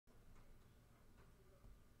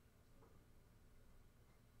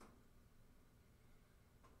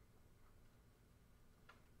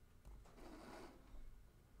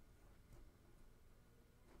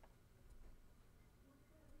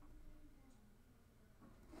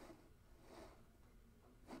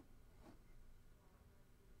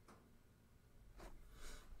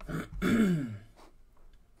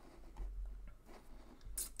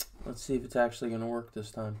Let's see if it's actually going to work this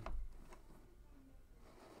time.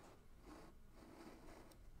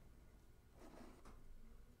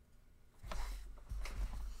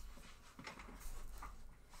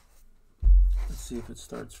 Let's see if it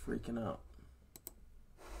starts freaking out.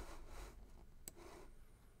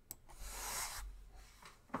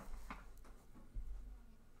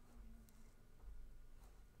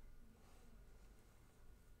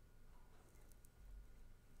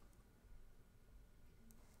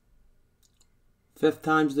 Fifth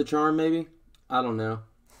time's the charm, maybe? I don't know.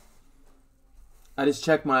 I just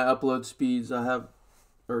checked my upload speeds. I have,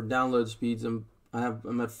 or download speeds. I'm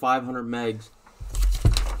at 500 megs.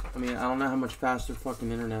 I mean, I don't know how much faster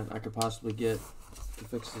fucking internet I could possibly get to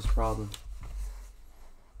fix this problem.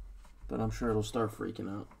 But I'm sure it'll start freaking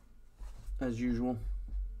out, as usual.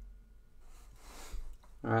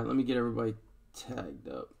 Alright, let me get everybody tagged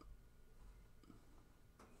up.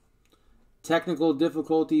 Technical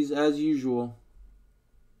difficulties, as usual.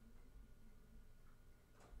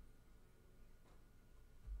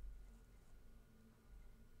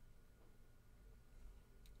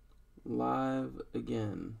 Live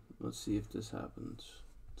again. Let's see if this happens.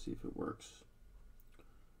 Let's see if it works.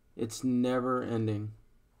 It's never ending.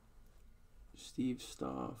 Steve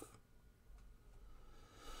Stoff.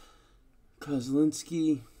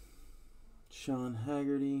 Kozlinski. Sean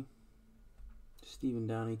Haggerty. Stephen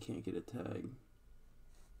Downey can't get a tag.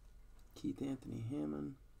 Keith Anthony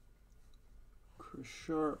Hammond. Chris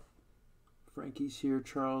Sharp. Frankie's here.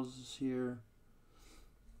 Charles is here.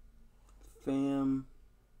 Fam.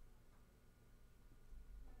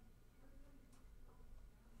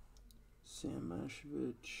 Sam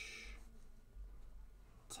Mashevich,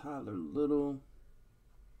 Tyler Little,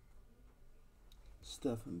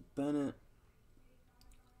 Stephen Bennett,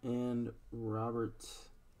 and Robert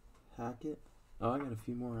Hackett. Oh, I got a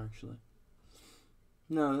few more actually.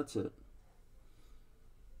 No, that's it.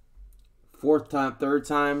 Fourth time, third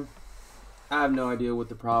time. I have no idea what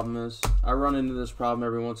the problem is. I run into this problem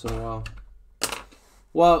every once in a while.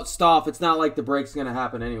 Well, Stoff, it's not like the break's going to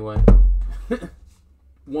happen anyway.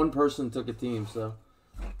 One person took a team, so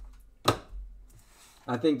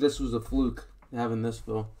I think this was a fluke having this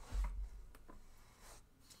fill.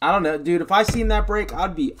 I don't know, dude. If I seen that break,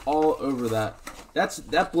 I'd be all over that.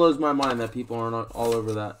 That blows my mind that people aren't all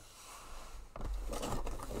over that.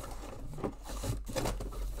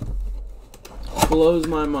 Blows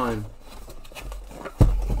my mind.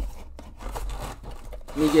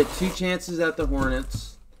 We get 2 chances at the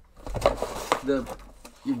Hornets.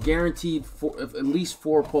 You're guaranteed at least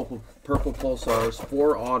 4 purple pulsars,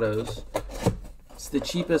 4 autos. It's the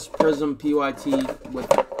cheapest Prizm PYT with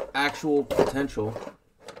actual potential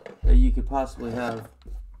that you could possibly have.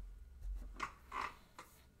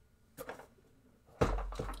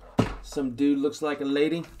 Some dude looks like a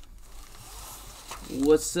lady.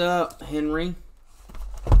 What's up, Henry?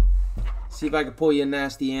 See if I can pull you a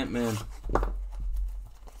nasty Ant-Man.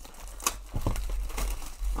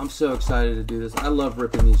 I'm so excited to do this. I love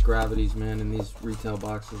ripping these gravities, man, in these retail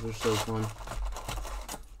boxes. They're so fun.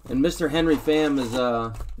 And Mr. Henry Pham is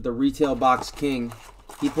the retail box king.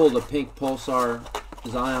 He pulled a pink Pulsar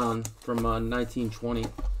Zion from 1920.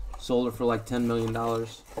 Sold it for like $10 million.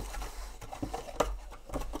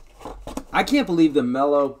 I can't believe the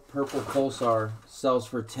Mellow Purple Pulsar sells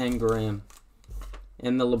for 10 grand.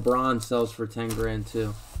 And the LeBron sells for 10 grand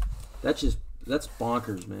too. That's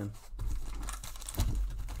bonkers, man.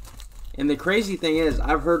 And the crazy thing is,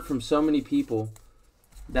 I've heard from so many people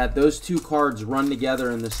that those 2 cards run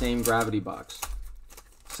together in the same gravity box.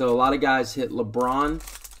 So a lot of guys hit LeBron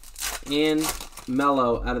and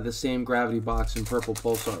Melo out of the same gravity box in purple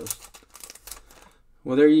pulsars.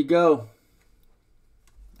 Well, there you go.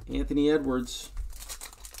 Anthony Edwards.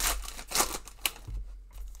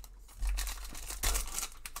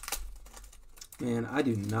 Man, I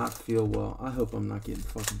do not feel well. I hope I'm not getting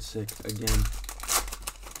fucking sick again.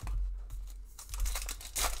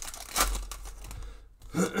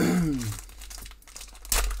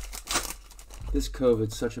 This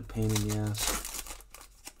COVID's such a pain in the ass.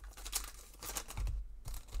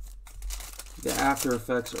 The after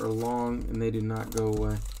effects are long and they do not go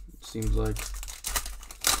away, it seems like.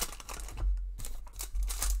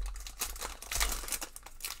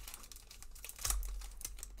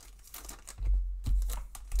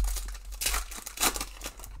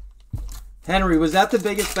 Henry, was that the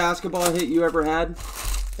biggest basketball hit you ever had?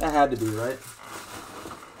 That had to be, right?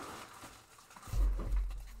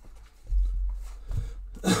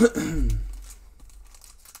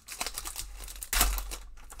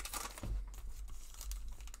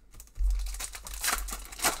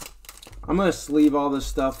 I'm going to sleeve all this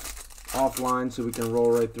stuff offline so we can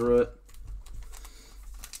roll right through it.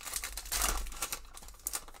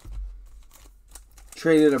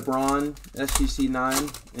 Traded a Braun SGC 9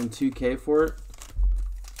 and 2K for it.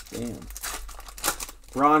 Damn.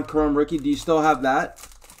 Braun Chrome Rookie. Do you still have that?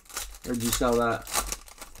 Or did you sell that?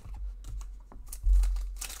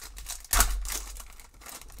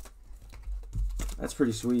 That's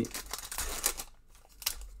pretty sweet.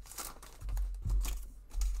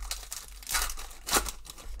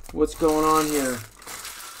 What's going on here?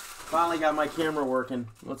 Finally got my camera working.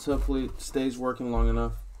 Let's hopefully it stays working long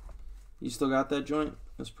enough. You still got that joint?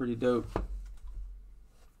 That's pretty dope.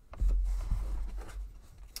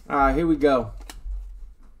 Alright, here we go.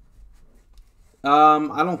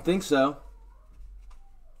 I don't think so.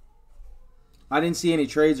 I didn't see any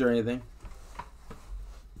trades or anything.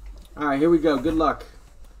 Alright, here we go. Good luck.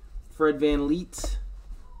 Fred VanVleet,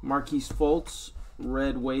 Marquise Fultz,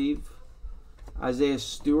 Red Wave, Isaiah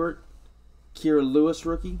Stewart, Kira Lewis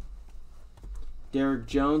rookie, Derek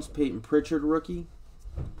Jones, Peyton Pritchard rookie,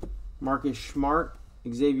 Marcus Smart,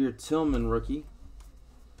 Xavier Tillman rookie,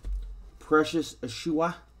 Precious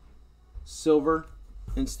Ashua, silver,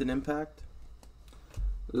 instant impact,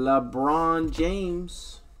 LeBron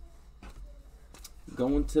James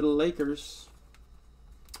going to the Lakers.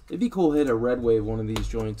 It'd be cool to hit a red wave one of these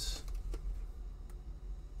joints.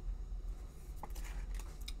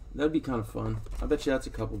 That'd be kind of fun. I bet you that's a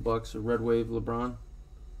couple bucks. A red wave LeBron.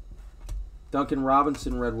 Duncan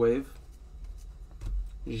Robinson red wave.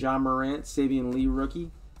 Jean Morant, Savion Lee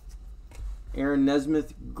rookie. Aaron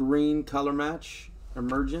Nesmith green color match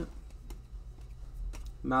emergent.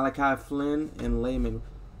 Malachi Flynn and Layman.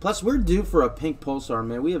 Plus we're due for a pink pulsar,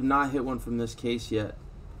 man. We have not hit one from this case yet.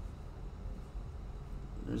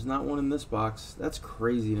 There's not one in this box. That's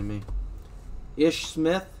crazy to me. Ish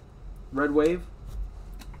Smith red wave.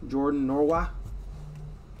 Jordan Norwa.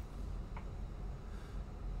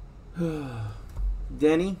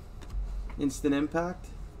 Denny, instant impact.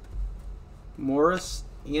 Morris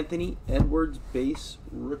Anthony Edwards base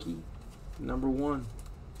rookie number 1.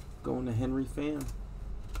 Going to Henry Pham.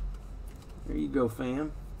 There you go,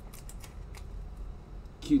 fam.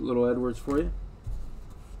 Cute little Edwards for you.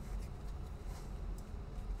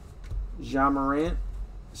 Jean Morant,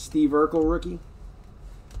 Steve Urkel rookie.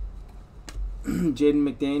 Jaden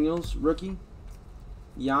McDaniels, rookie.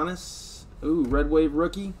 Giannis, ooh, Red Wave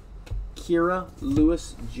rookie. Kira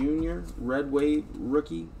Lewis Jr., Red Wave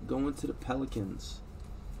rookie, going to the Pelicans.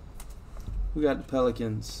 Who got the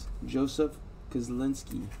Pelicans? Joseph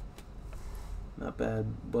Kozlinski. Not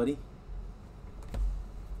bad, buddy.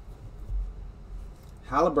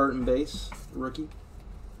 Halliburton base, rookie.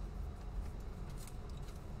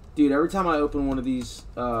 Dude, every time I open one of these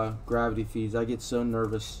gravity feeds, I get so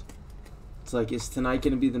nervous. It's like, is tonight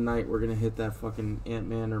going to be the night we're going to hit that fucking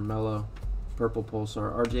Ant-Man or Mello purple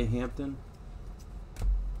pulsar? RJ Hampton.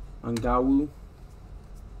 Ngawu.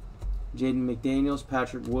 Jaden McDaniels.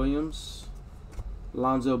 Patrick Williams.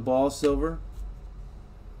 Lonzo Ball silver.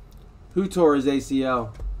 Who tore his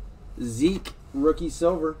ACL? Zeke rookie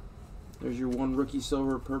silver. There's your 1 rookie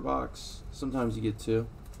silver per box. Sometimes you get 2.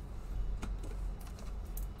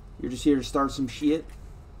 You're just here to start some shit.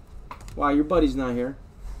 Wow, your buddy's not here.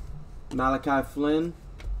 Malachi Flynn,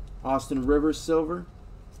 Austin Rivers silver,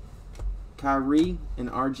 Kyrie,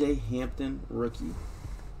 and RJ Hampton rookie.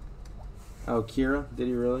 Oh, Kira, did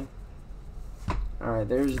he really? Alright,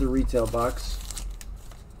 there's the retail box.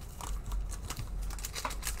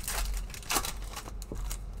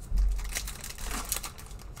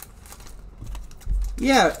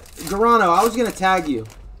 Yeah, Garano, I was going to tag you.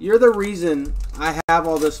 You're the reason I have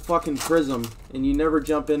all this fucking Prizm, and you never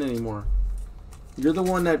jump in anymore. You're the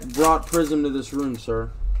one that brought Prizm to this room,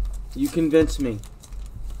 sir. You convinced me.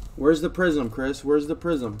 Where's the Prizm, Chris? Where's the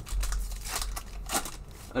Prizm?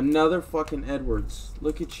 Another fucking Edwards.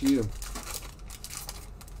 Look at you.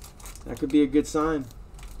 That could be a good sign.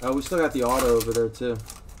 Oh, we still got the auto over there, too.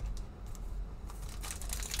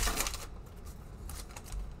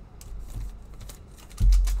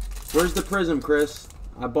 Where's the Prizm, Chris?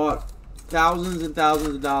 I bought thousands and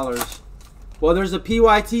thousands of dollars. Well, there's a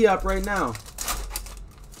PYT up right now.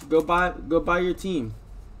 Go buy your team.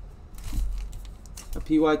 A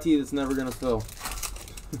PYT that's never gonna fill.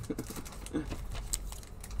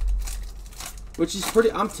 Which is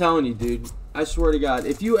pretty, I'm telling you, dude. I swear to God,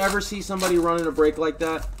 if you ever see somebody running a break like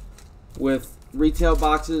that with retail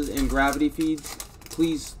boxes and gravity feeds,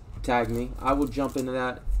 please tag me. I will jump into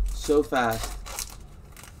that so fast.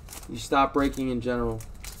 You stop breaking in general.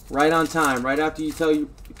 Right on time, right after you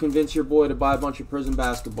convince your boy to buy a bunch of Prizm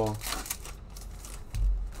basketball.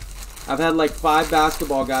 I've had like 5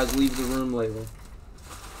 basketball guys leave the room lately.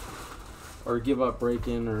 or give up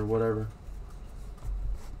break-in or whatever.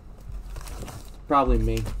 Probably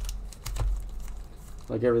me.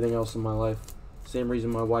 Like everything else in my life. Same reason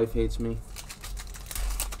my wife hates me.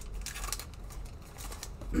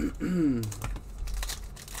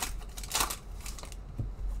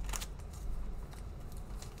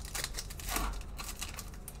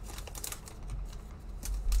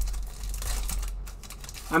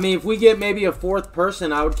 I mean, if we get maybe a fourth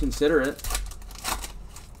person, I would consider it.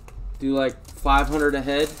 Do like 500 a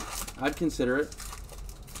head. I'd consider it.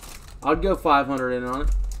 I'd go 500 in on it.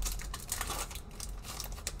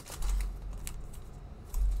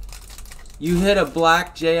 You hit a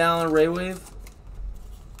black J. Allen Ray Wave?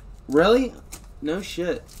 Really? No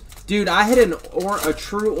shit. Dude, I hit a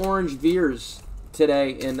true orange Veers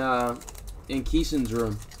today in Keeson's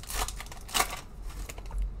room.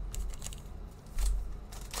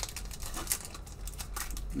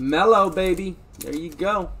 Mellow, baby. There you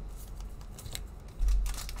go.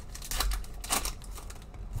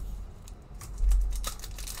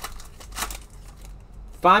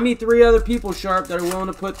 Find me 3 other people, Sharp, that are willing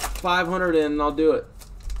to put 500 in, and I'll do it.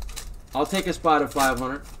 I'll take a spot at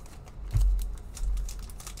 500.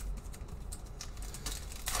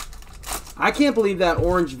 I can't believe that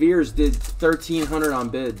orange Veers did 1,300 on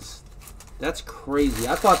bids. That's crazy.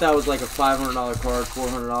 I thought that was like a $500 card,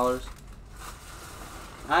 $400.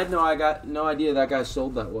 I got no idea that guy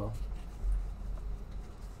sold that well.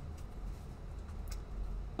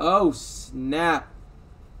 Oh, snap.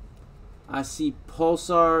 I see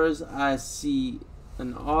pulsars. I see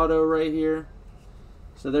an auto right here.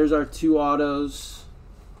 So there's our 2 autos.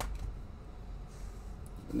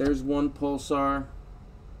 There's 1 pulsar.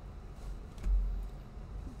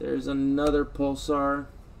 There's another pulsar.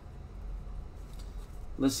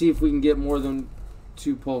 Let's see if we can get more than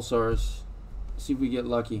 2 pulsars. See if we get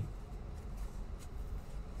lucky.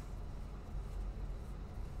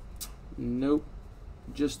 Nope.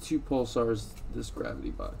 Just 2 pulsars, this gravity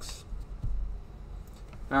box.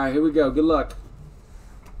 Alright, here we go. Good luck.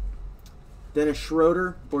 Dennis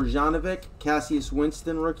Schroeder, Borjanovic, Cassius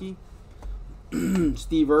Winston rookie.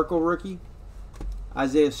 Steve Urkel rookie.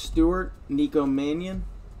 Isaiah Stewart, Nico Mannion.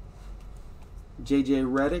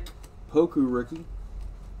 JJ Redick, Poku rookie.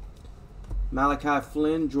 Malachi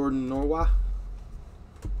Flynn, Jordan Norwa.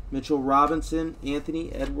 Mitchell Robinson,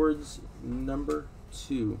 Anthony Edwards, number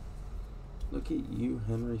 2. Look at you,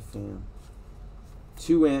 Henry Pham.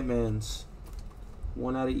 2 Ant-Mans.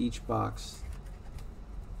 1 out of each box.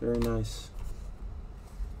 Very nice.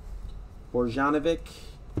 Borjanovic.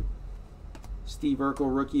 Steve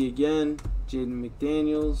Urkel, rookie again. Jaden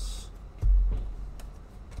McDaniels.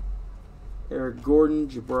 Eric Gordon,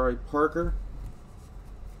 Jabari Parker.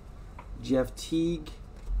 Jeff Teague.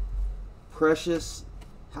 Precious.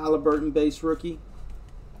 Halliburton base rookie.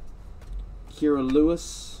 Kira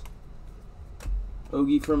Lewis.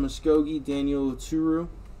 Ogie from Muskogee. Daniel Oturu.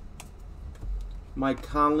 Mike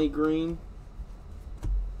Conley green.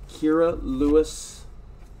 Kira Lewis.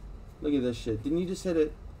 Look at this shit. Didn't we just hit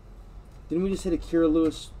a Kira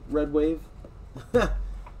Lewis red wave?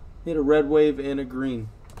 Hit a red wave and a green.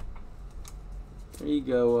 There you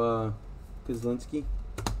go, Kozlinski.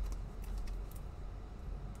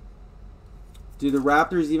 Do the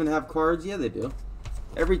Raptors even have cards? Yeah, they do.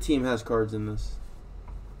 Every team has cards in this.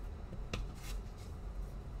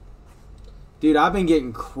 Dude, I've been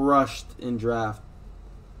getting crushed in draft.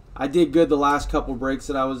 I did good the last couple breaks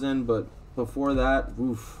that I was in, but before that,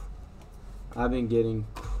 oof. I've been getting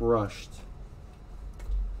crushed.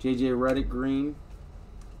 JJ Redick green.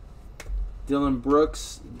 Dylan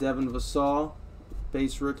Brooks, Devin Vassell,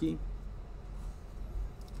 base rookie.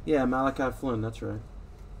 Yeah, Malachi Flynn, that's right.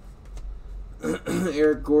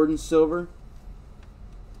 Eric Gordon silver.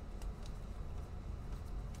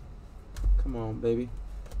 Come on, baby.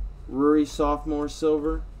 Rory sophomore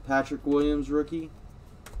silver. Patrick Williams rookie.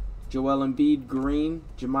 Joel Embiid green.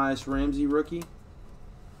 Jamias Ramsey rookie.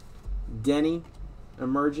 Denny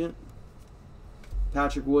emergent.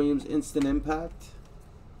 Patrick Williams instant impact.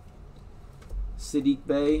 Sadiq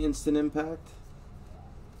Bey instant impact.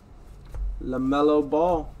 LaMelo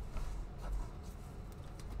Ball.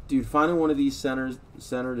 Dude, finding one of these centered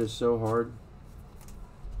is so hard.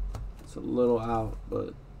 It's a little out,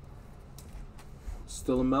 but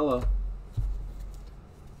still a mellow.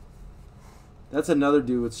 That's another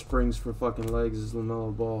dude with springs for fucking legs is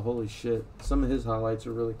LaMelo Ball. Holy shit. Some of his highlights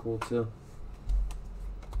are really cool too.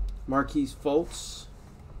 Marquise Fultz.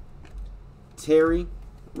 Terry,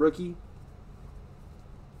 rookie.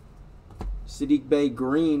 Sadiq Bey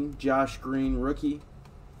green. Josh Green, rookie.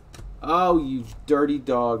 Oh, you dirty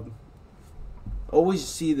dog. Always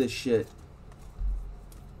see this shit.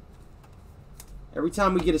 Every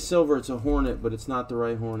time we get a silver, it's a Hornet, but it's not the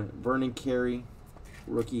right Hornet. Vernon Carey,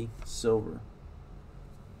 rookie, silver.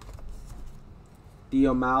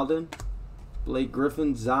 Theo Malden, Blake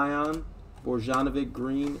Griffin, Zion, Borjanovic,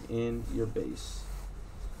 green, and your base.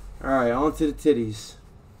 All right, on to the titties.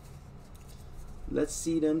 Let's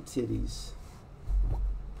see them titties.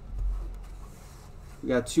 We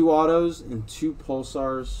got 2 autos and 2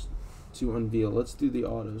 pulsars to unveil. Let's do the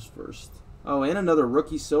autos first. Oh, and another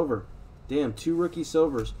rookie silver. Damn, 2 rookie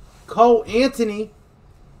silvers. Cole Anthony.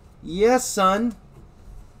 Yes, son.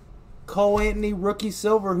 Cole Anthony, rookie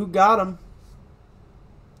silver. Who got him?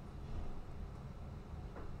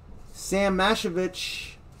 Sam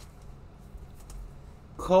Mashovich.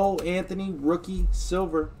 Cole Anthony, rookie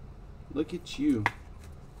silver. Look at you.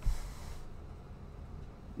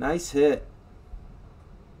 Nice hit.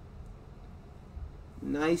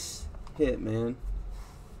 Nice hit, man.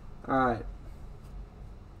 All right.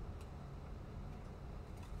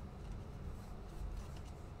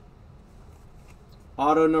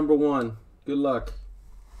 Auto number 1. Good luck.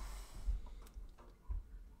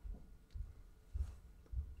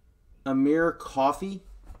 Amir Coffey.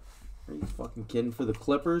 Are you fucking kidding? For the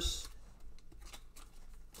Clippers.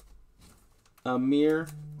 Amir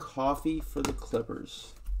Coffey for the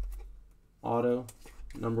Clippers. Auto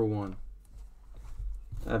number 1.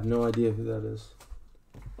 I have no idea who that is.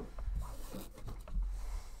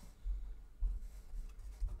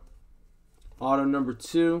 Auto number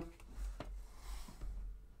 2.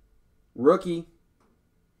 Rookie.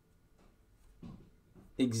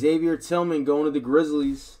 Xavier Tillman going to the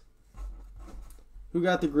Grizzlies. Who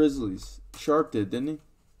got the Grizzlies? Sharp did, didn't he?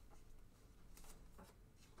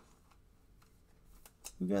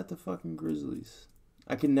 Who got the fucking Grizzlies?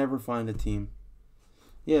 I can never find a team.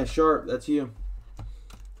 Yeah, Sharp, that's you.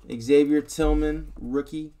 Xavier Tillman,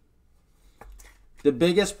 rookie. The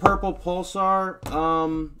biggest purple pulsar,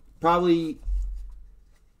 probably,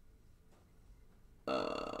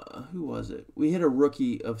 who was it? We hit a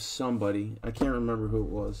rookie of somebody. I can't remember who it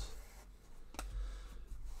was.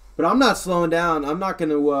 But I'm not slowing down. I'm not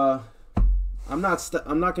gonna, I'm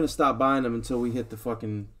not gonna stop buying them until we hit the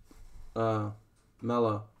fucking,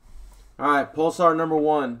 Mellow. All right, pulsar number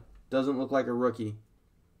 1 doesn't look like a rookie.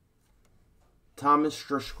 Thomas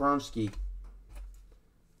Straskronsky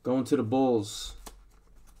going to the Bulls.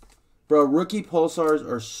 Bro, rookie pulsars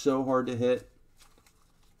are so hard to hit.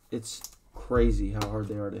 It's crazy how hard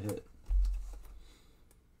they are to hit.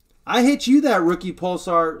 I hit you that rookie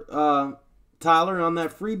pulsar, Tyler, on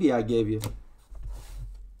that freebie I gave you.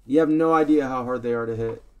 You have no idea how hard they are to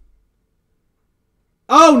hit.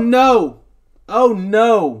 Oh, no. Oh,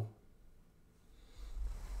 no.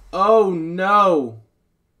 Oh, no.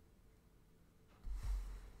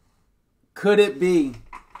 Could it be?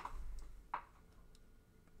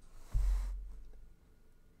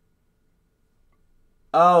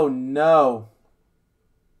 Oh, no.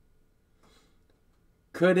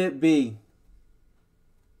 Could it be?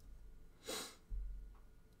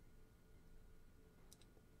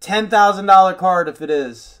 $10,000 card if it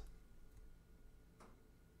is.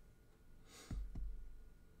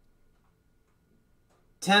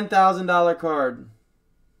 $10,000 card.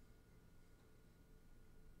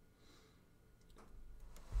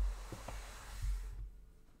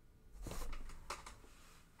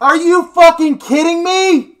 Are you fucking kidding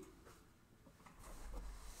me?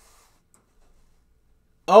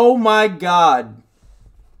 Oh my God.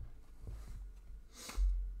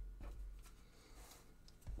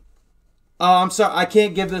 Oh, I'm sorry. I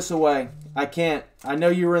can't give this away. I can't. I know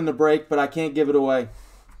you were in the break, but I can't give it away.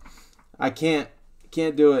 I can't.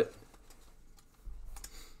 Can't do it.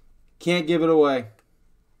 Can't give it away.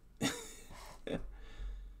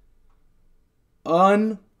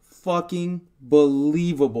 Unfucking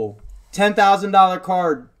believable. $10,000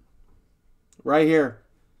 card. Right here.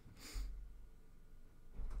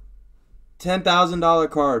 $10,000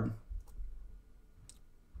 card.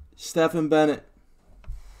 Stephen Bennett.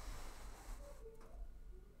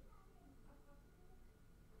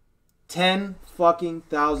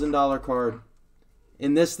 $10,000 card.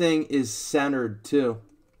 And this thing is centered too.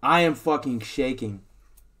 I am fucking shaking.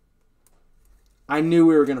 I knew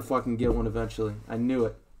we were going to fucking get one eventually. I knew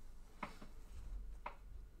it.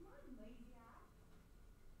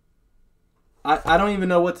 I don't even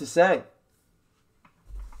know what to say.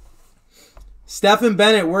 Stephen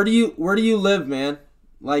Bennett, where do you live, man?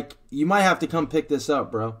 Like, you might have to come pick this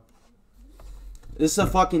up, bro. This is a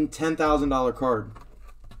fucking $10,000 card.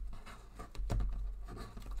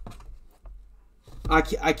 I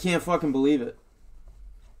can't fucking believe it.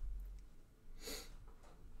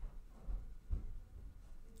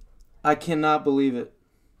 I cannot believe it.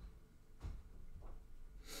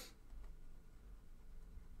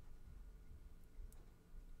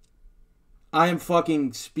 I am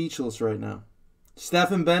fucking speechless right now.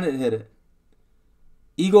 Stephen Bennett hit it.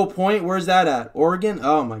 Eagle Point, where's that at? Oregon?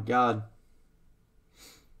 Oh my God.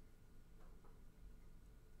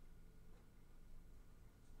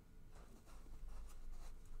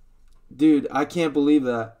 Dude, I can't believe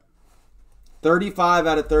that. 35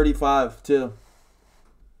 out of 35, too.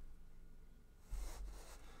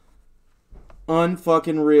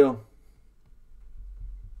 Unfucking real.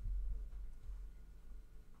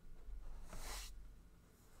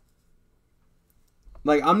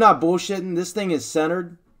 Like, I'm not bullshitting. This thing is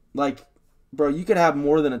centered. Like, bro, you could have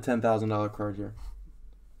more than a $10,000 card here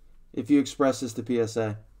if you express this to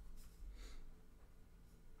PSA.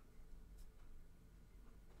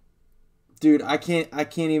 Dude, I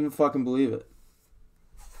can't even fucking believe it.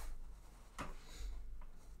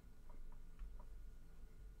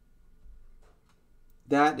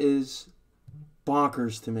 That is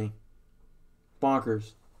bonkers to me.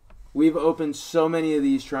 Bonkers. We've opened so many of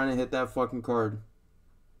these trying to hit that fucking card.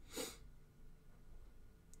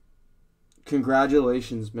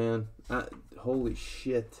 Congratulations, man. Holy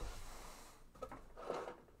shit.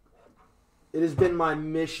 It has been my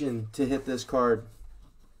mission to hit this card.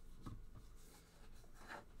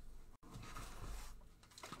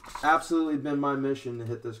 Absolutely been my mission to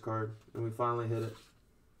hit this card. And we finally hit it.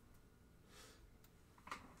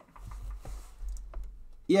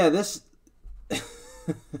 Yeah, this...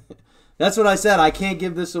 That's what I said. I can't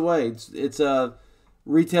give this away. It's a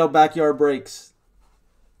retail backyard breaks.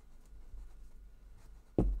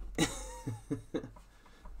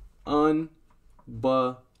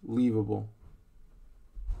 Unbelievable.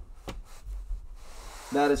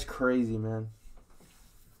 That is crazy, man.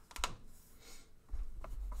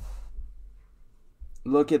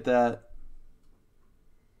 Look at that.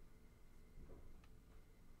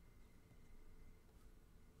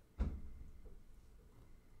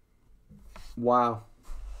 Wow.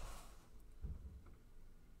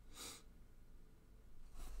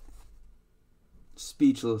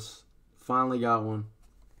 Speechless. Finally got one.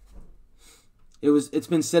 It's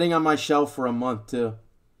been sitting on my shelf for a month too.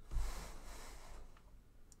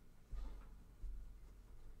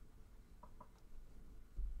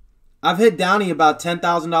 I've hit Downey about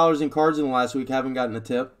 $10,000 in cards in the last week. Haven't gotten a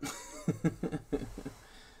tip.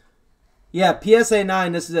 Yeah, PSA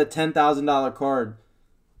 9, this is a $10,000 card.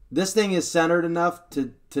 This thing is centered enough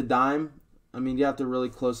to dime. I mean, you have to really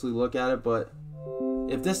closely look at it, but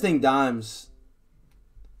if this thing dimes,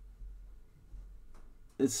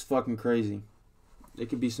 it's fucking crazy. It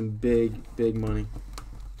could be some big, big money.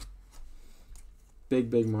 Big,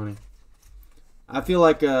 big money. I feel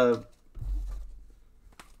like a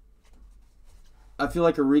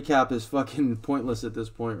recap is fucking pointless at this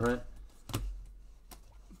point, right?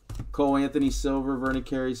 Cole Anthony silver, Vernon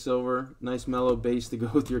Carey silver. Nice mellow base to go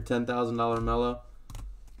with your $10,000 mellow.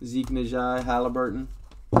 Zeke Najai, Halliburton.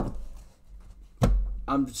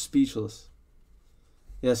 I'm speechless.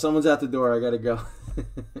 Yeah, someone's at the door. I gotta go.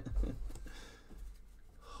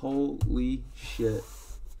 Holy shit.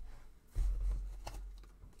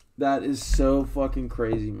 That is so fucking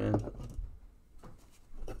crazy, man.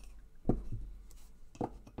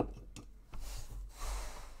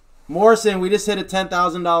 Morrison, we just hit a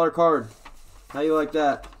 $10,000 card. How you like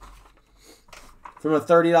that? From a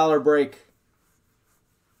 $30 break.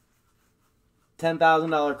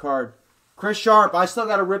 $10,000 card. Chris Sharp, I still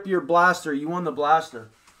got to rip your blaster. You won the blaster.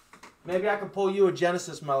 Maybe I can pull you a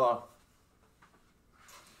Genesis Mellow.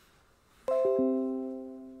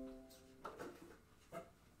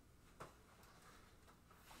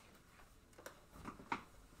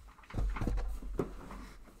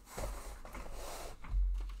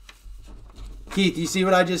 Keith, you see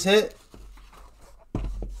what I just hit?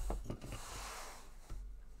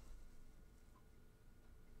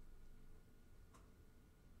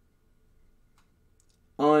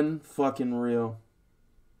 Unfucking real.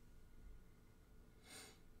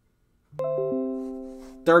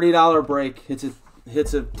 $30 break. Hits a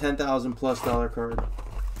 $10,000+ card.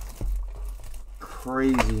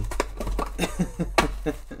 Crazy.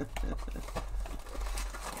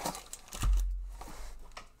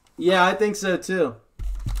 Yeah, I think so too.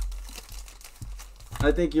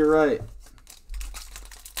 I think you're right.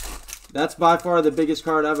 That's by far the biggest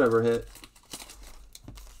card I've ever hit.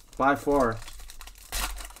 By far.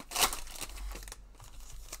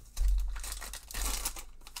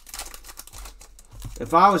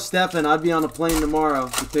 If I was Stefan, I'd be on a plane tomorrow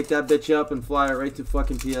to pick that bitch up and fly it right to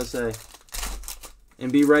fucking PSA.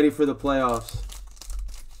 And be ready for the playoffs.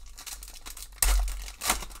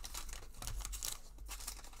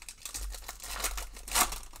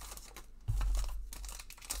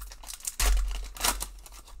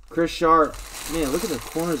 Chris Sharp. Man, look at the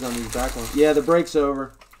corners on these back ones. Yeah, the break's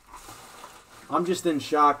over. I'm just in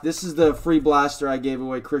shock. This is the free blaster I gave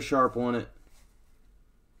away. Chris Sharp won it.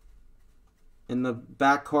 And the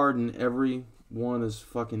back card and every one is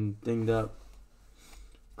fucking dinged up.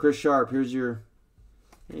 Chris Sharp, here's your...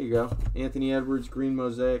 There you go. Anthony Edwards, Green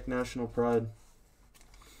Mosaic, National Pride.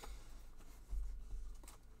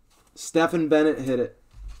 Stephen Bennett hit it.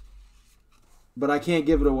 But I can't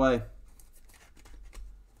give it away.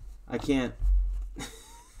 I can't.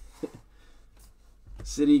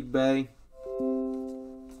 Sadiq Bey.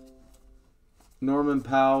 Norman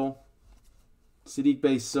Powell. Sadiq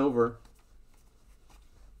Bey Silver.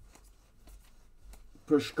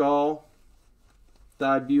 Pushkal.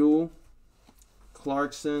 Thibault.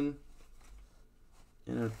 Clarkson.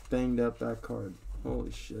 And a banged up back card.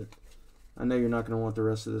 Holy shit. I know you're not going to want the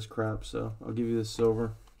rest of this crap, so I'll give you the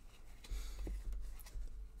silver.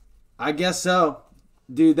 I guess so.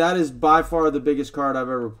 Dude, that is by far the biggest card I've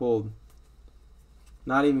ever pulled.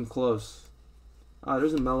 Not even close. Oh,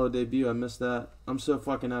 there's a Melo debut. I missed that. I'm so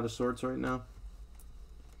fucking out of sorts right now.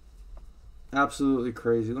 Absolutely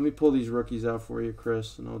crazy. Let me pull these rookies out for you,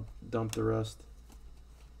 Chris, and I'll dump the rest.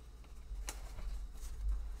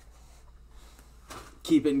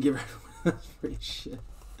 Keep it and give everyone else free shit.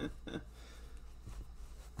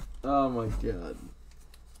 Oh my god.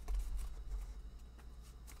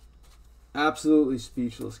 Absolutely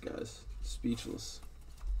speechless, guys. Speechless.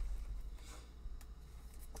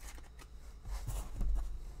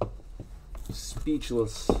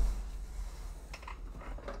 Speechless.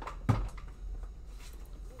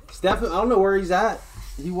 Steph, I don't know where he's at.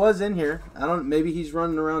 He was in here. Maybe he's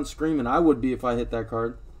running around screaming. I would be if I hit that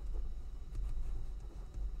card.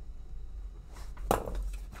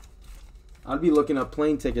 I'd be looking up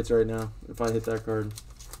plane tickets right now if I hit that card.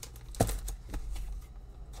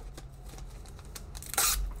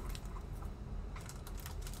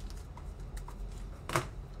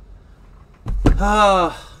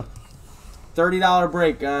 $30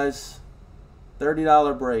 break, guys.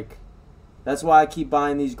 $30 break. That's why I keep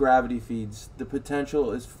buying these gravity feeds. The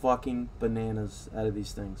potential is fucking bananas out of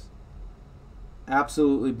these things.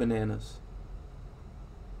 Absolutely bananas.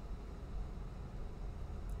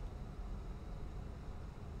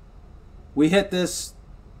 We hit this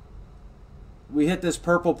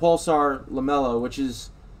purple Pulsar LaMelo, which is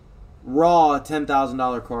raw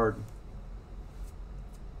 $10,000 card.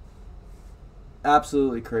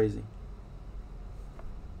 Absolutely crazy.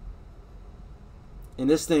 And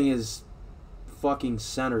this thing is fucking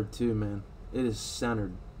centered too, man. It is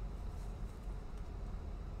centered.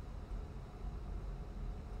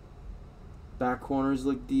 Back corners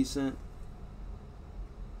look decent.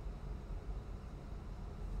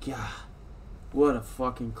 God, what a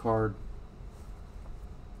fucking card.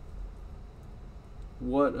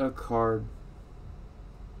 What a card.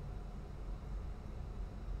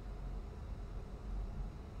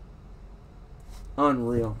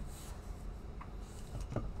 Unreal.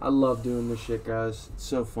 I love doing this shit, guys. It's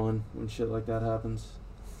so fun when shit like that happens.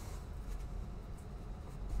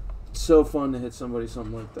 It's so fun to hit somebody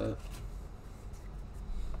something like that.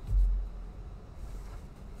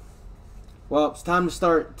 Well, it's time to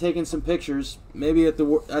start taking some pictures. Maybe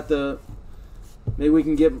maybe we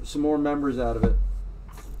can get some more members out of it.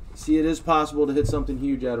 See, it is possible to hit something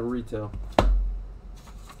huge out of retail.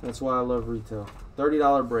 That's why I love retail.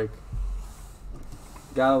 $30 break.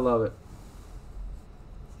 Gotta love it.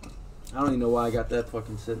 I don't even know why I got that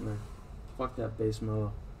fucking sitting there. Fuck that base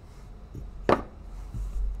Melo.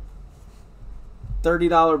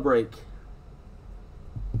 $30 break.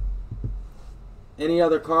 Any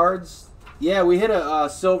other cards? Yeah, we hit a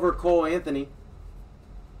silver Cole Anthony,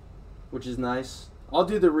 which is nice. I'll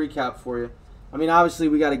do the recap for you. I mean, obviously,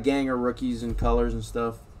 we got a gang of rookies and colors and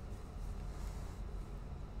stuff.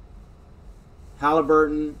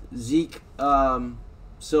 Halliburton, Zeke,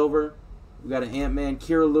 silver. We got an Ant-Man,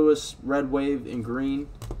 Kira Lewis, red wave in green.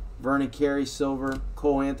 Vernon Carey, silver.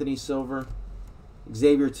 Cole Anthony, silver.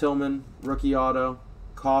 Xavier Tillman, rookie auto.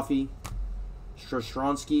 Coffee.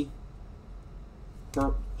 Stronsky,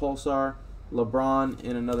 Pulsar. LeBron,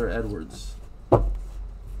 and another Edwards.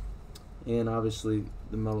 And obviously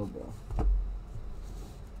the Melo ball.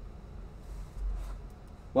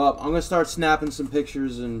 Well, I'm going to start snapping some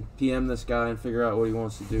pictures and PM this guy and figure out what he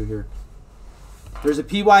wants to do here. There's a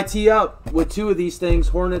PYT up with 2 of these things.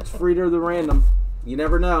 Hornets, Frieder, the random. You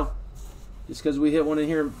never know. Just because we hit one in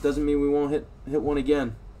here doesn't mean we won't hit one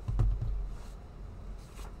again.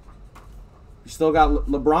 You still got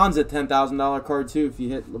LeBron's at $10,000 card too if you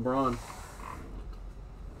hit LeBron.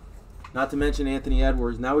 Not to mention Anthony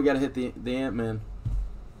Edwards. Now we got to hit the Ant-Man.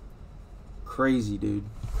 Crazy, dude.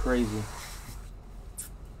 Crazy.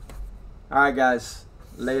 Alright guys,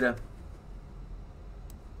 later.